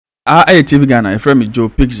TV Ghana, a friend Joe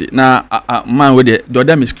Pixie. Now, man with the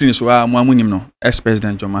other screen so no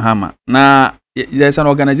ex-president John Mahama. Now, there's an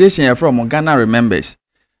organization from Ghana remembers.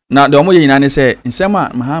 Now, the only in say in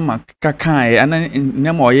Sema Mahama Kakai and then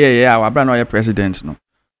Nemo our brand president no.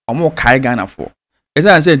 Or more Kai Ghana for. As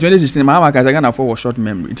I said, 2016 Mahama Ghana for was short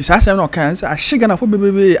memory. It is as I no cancer. I shake Ghana for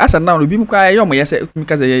baby. As I now be cry yes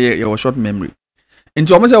because your short memory.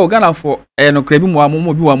 Into almost Ghana for no crazy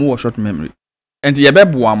more short memory. And the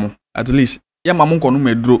Bebwamo, at least, Yamamonko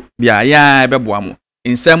medro, ya Bebwamo.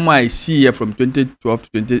 In some way, I see from 2012 to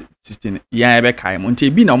 2016, ya Bekai, Monte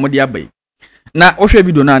Bina Modia Bay. Now, Osha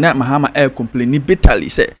Vidona, Mahama air complain bitterly,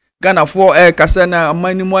 say, Ghana for air Cassana,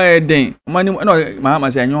 money more day, money, no,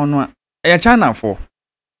 Mahama say, no, a China for.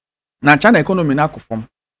 Now, China economy now form,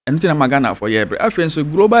 and Ghana for every. I feel so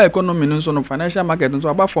global economy, no so financial market, and so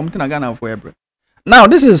about from Ghana for every. Now,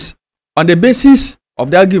 this is on the basis of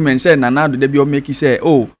the argument said, now the debut make it say,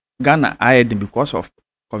 oh, Ghana hired because of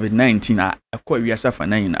COVID-19. I quite we are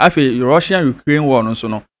suffering. I feel Russian Ukraine war no so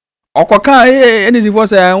no. Okoka anything for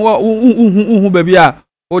say baby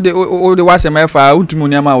o de was my fa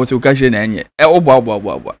untumu ma wo se uka hye na enye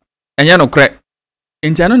obo enye no kre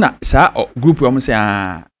enti ano na sa group wo say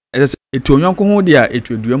etu onyanko ho de a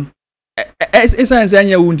etweduam esan say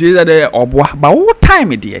anya wunje de obo ba wo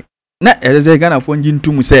time de na Ghana for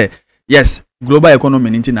ngintum say yes global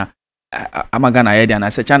economy nti na amagana yede na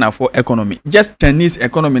say China for economy just Chinese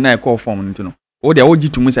economy na e call form nti no o de oji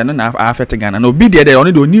tumu say no na affect Ghana no be there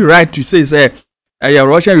only the only right to say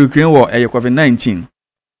Russia Ukraine war COVID-19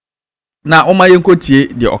 na o ma yenkotie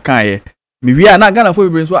de okaye me wi na Ghana for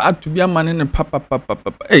be so act to be amane ne papa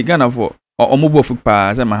Ghana for omobo fu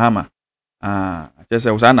pa say Mahama just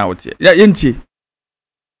say usana wotie ya yentie.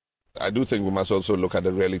 I do think we must also look at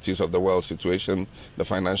the realities of the world situation,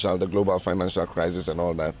 the global financial crisis and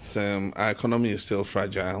all that. Our economy is still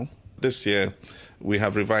fragile. This year, we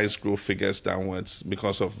have revised growth figures downwards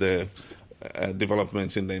because of the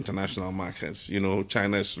developments in the international markets. You know,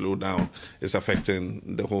 China's slowdown is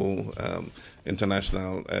affecting the whole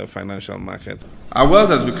international financial market. Our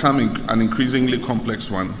world has become an increasingly complex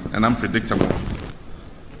one and unpredictable.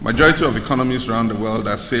 Majority of economies around the world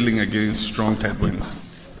are sailing against strong headwinds.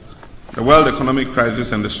 The world economic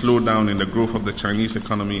crisis and the slowdown in the growth of the Chinese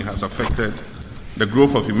economy has affected the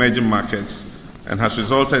growth of emerging markets and has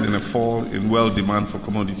resulted in a fall in world demand for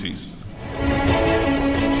commodities.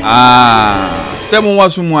 Tell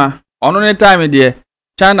what's more. On any time there,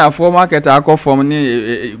 China for market are from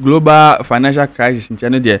the global financial crisis in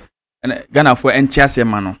China there, and Ghana for NTS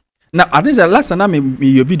mano. Now, at least the last time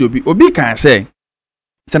your video be obi can say.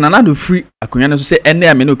 Sananado free akunyana so say ene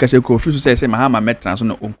ameno kase ko free so say Mahama metra so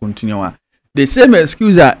no continue. The same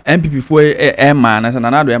excuse MPP for man and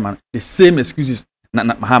Sananado man. The same excuses na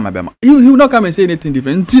Mahama be man. He will not come and say anything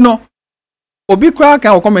different. You know, obi kra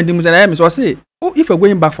can comment him say so say, oh, if you're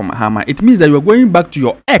going back from Mahama, it means that you are going back to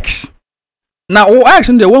your ex. Now, oh,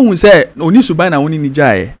 action the one who say no need to buy na woni ni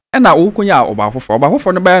jai. And na wo konya oba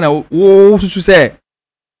for no buy na wo so say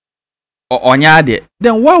onya de.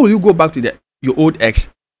 Then why will you go back to your old ex?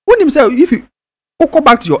 When himself, if you go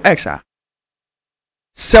back to your ex,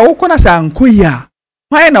 say, Okona Sankuya,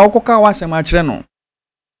 why now Okoka was a match? No,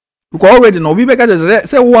 because already no, we because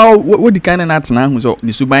say, wow, what the kind of nuts now who's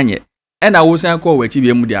Nisubanye, and I was call with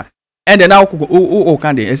Chibiamudia, and then now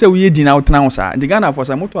Candy, I say, we did out now, sir. The Ghana for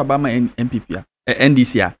some Moto Obama MPP,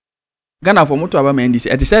 NDC, Ghana for Moto Obama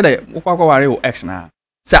NDC, and said, Okaka ex now.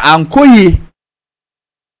 Say, Ankoye.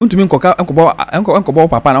 To me, Uncle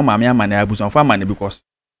Papa, no, mammy, man, I was on farm because.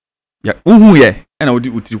 Yeah, yeah, and I would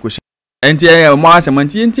do with question. And yeah, Mars and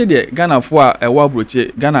Mantiente, Ghana for a war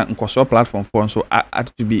broche, Ghana and Coso platform for so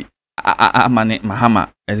at to be a man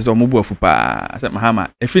Mahama as a mobile fupa, said Mahama,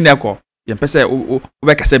 a finaco, and Pessa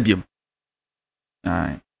Obecasebium.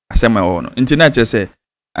 I said my own. Internet just say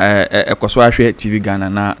a Coswashe TV Ghana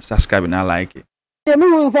now subscribing, I like it. The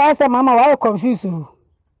moon says, Mamma, why confuse you?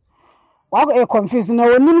 Why confuse no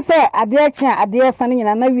one say, a dear chan, a dear sonny, and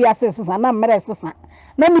I know we are sisters and I'm married.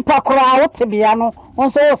 Nani pakura wote biano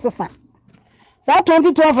onso osesa sa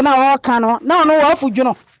 2012 na wa kano na no wa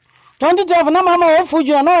fujuno 2012 na mama wa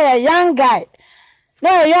fujuno no ya young guy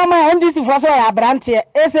na ya ma NDC for so ya brante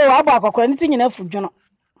ese wa gba akokora nti nyina fujuno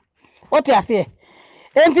wote ase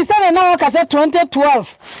enti se na wa ka 2012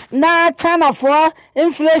 na China for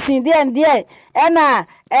inflation there and there na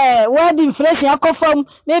world inflation akofam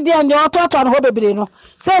ne there and there ototo no ho bebre no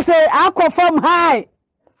say akofam high.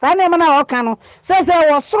 Sane mana okano say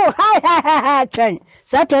was so high chain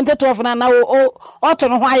say 2012 na oto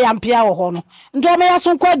no hwa yampia wo ho no ndo me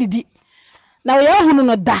yaso kwa didi na we ahunu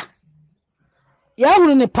no da ya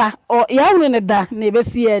hunu ne pa o ya hunu ne da na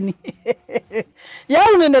ebesi ani ya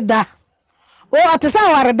hunu ne da o atesa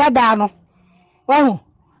ware dada no wahu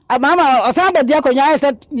mama osaba dia ko nyaa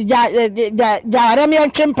se ja me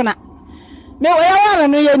ntwempena me o ya ware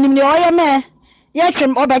no ya nim ne o ya me ya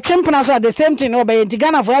twem o ba twempena so the same thing o ba yenti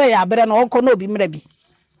Ghana for ya abere no okọ no obi mra bi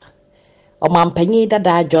Omampanyi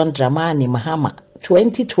dada John Dramani Mahama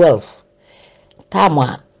 2012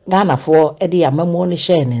 tamwa Ghana for edi amamu ni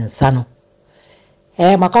share ne nsa no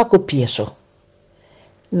makako pie so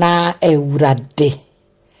na ewurade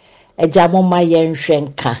ejamoma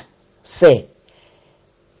yenhwenka se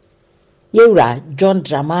yewura John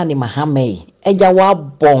Dramani Mahama eja wa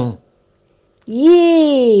bon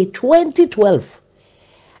ye 2012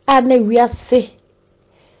 ane wiase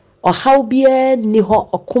ohaw bia ni ho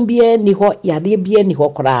okombia ni ho yade bia ni ho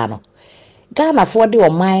kora no Ghana for de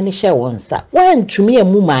oman ni hye wonsa wantumi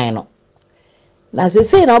emu man no na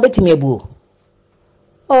sese na obetimi ebu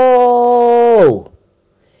oh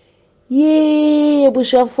ye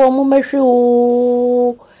bushafo mu mehwe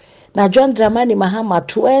o na John Dramani Mahama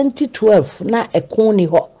 2012 na ekon ni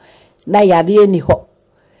ho na yade ni ho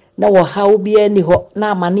na wohaw bia ni ho na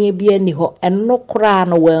amane bia ni ho enno kora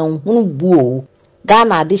no wanhunu buo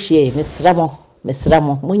Ghana de hye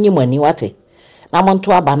mesramo munyi mani wate na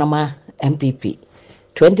monto abanama MPP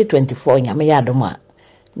 2024 nyame yadoma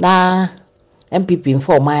na MPP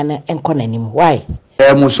mfo man enko nanim why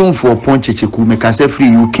musonfo ponchecheku me ka se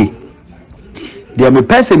free UK de me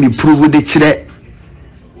pese me prove de kire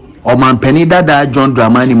o man pani dada John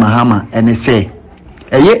Dramani Mahama ene se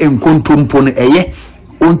eye enkontompo no eye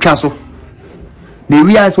ontwa so na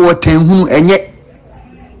wiase wo tan hunu enye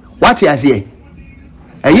what you say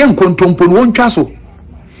eye enkontompo no ontwa so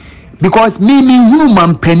because me hunu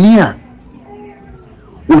man pani a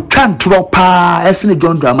o tantro pa esene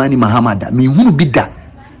John Dramani Mahama da me hunu bi da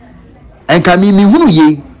enka me hunu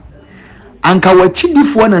ye anka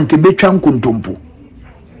wachidifo na nke betwa nkontompo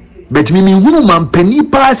but me hunu mampani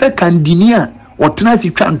pa se kandinia otena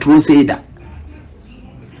si twantro seida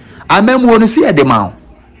amemu no si ye de ma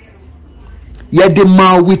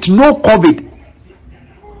with no covid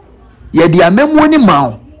ye de amemu ni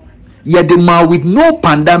ma ye de ma with no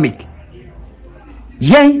pandemic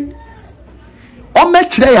ye o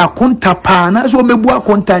mekyere ya konta pa na so mebu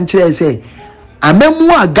akonta nkyere se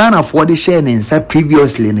amemu a Ghana for the share nsa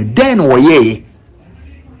previously ne then wo ye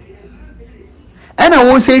ena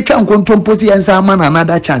wo say twa nkontompo si ensa ama na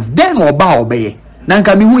another chance then oba obeye na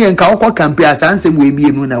nka me hu ye nka okọ campaign asansem we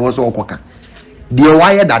bienu na wo so okoka de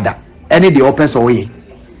waye dada ene de opese oye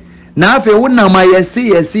na afi wo na ma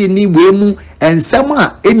yesi ni we mu ensam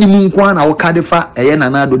a enimu nko na wo kadefa eye na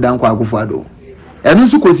na do danko akofo ado enu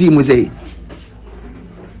su kosi mu say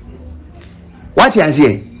what you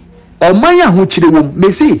say o manya ho kire wom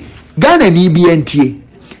me say Ghana ni bi entie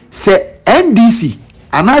se NDC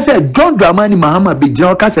anase John Dramani Mahama be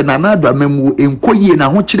jira ka se nana adwamamu enkoyie na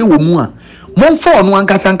ho kire wom a momfa ono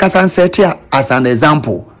ankasa nsetia as an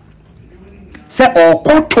example se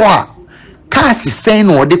okoto a kasi sen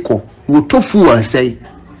no odeko wotofu asai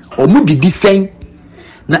omudidi sen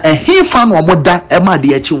na ehefa no omoda ema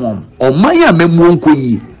de achi wom omanya mamu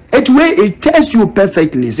enkoyie it tells you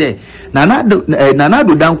perfectly say nana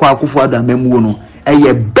do danko akufo adwamamu no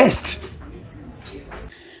eye best.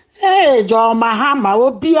 Hey, John Mahama,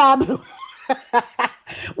 Obia.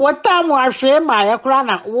 What time was she my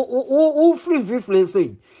crana? Who free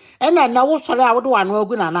say? And then now what shall I do one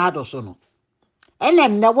working another sono? And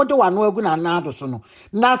then never do one working another sono.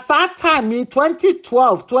 Now, that time me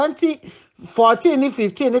 2012, 2014,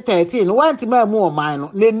 15, 13, went to my more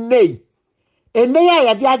mine, nay. And they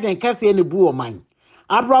are the Cassie and the boo mine.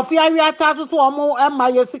 I brought fear we are tasks one more and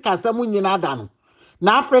my Jessica Samun in Adam.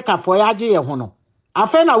 Now, Africa for Yaji Hono.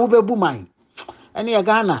 Afena wo bebu man ene ye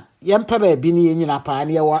Ghana yempe ba bi ne nyina pa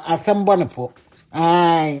ne ye wo asembo ne po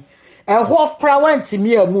ai ho fra wanti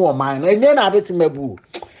mi amu o man enye na abeti mabu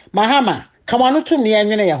Mahama kawanu tum ne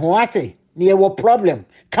enwene ye ho ate ne ye wo problem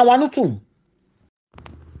kawanu tum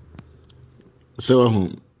so ho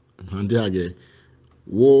ande age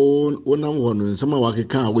wo nam ho no nsema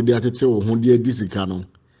wakeka wo di atete wo ho di adisika no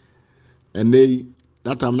ene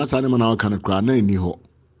that time na sane mana wakana kra na ni ho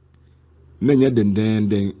nenya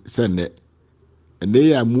den sende ene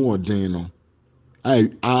ya mu odin no ai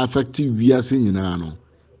affective wiase nyina no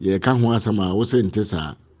ye ka ho asama wo se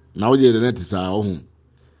ntesa na wo je de net sa ho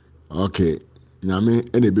okay nyame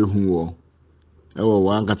ene be hu wo ewo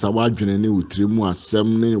wa nkata wa dwene ne wutire mu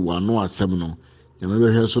asem ne wano asem no nyame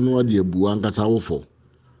be hwe so no wa de abu ankata wo fo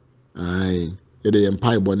ai ye de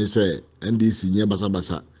empire boni se NDC nye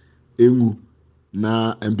basa engu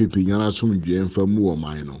na MPP nyana sumdwe mfa mu wo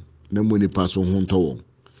man no na mu nipa so ho ntɔ wɔn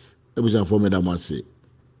ebusuafo meda mo ase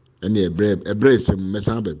ɛne ɛbrɛ sɛm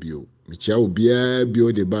mɛsan ba bio mekyia obiara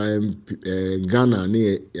bio de ba Ghana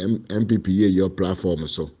ne MPP yɛ your platform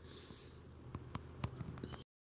so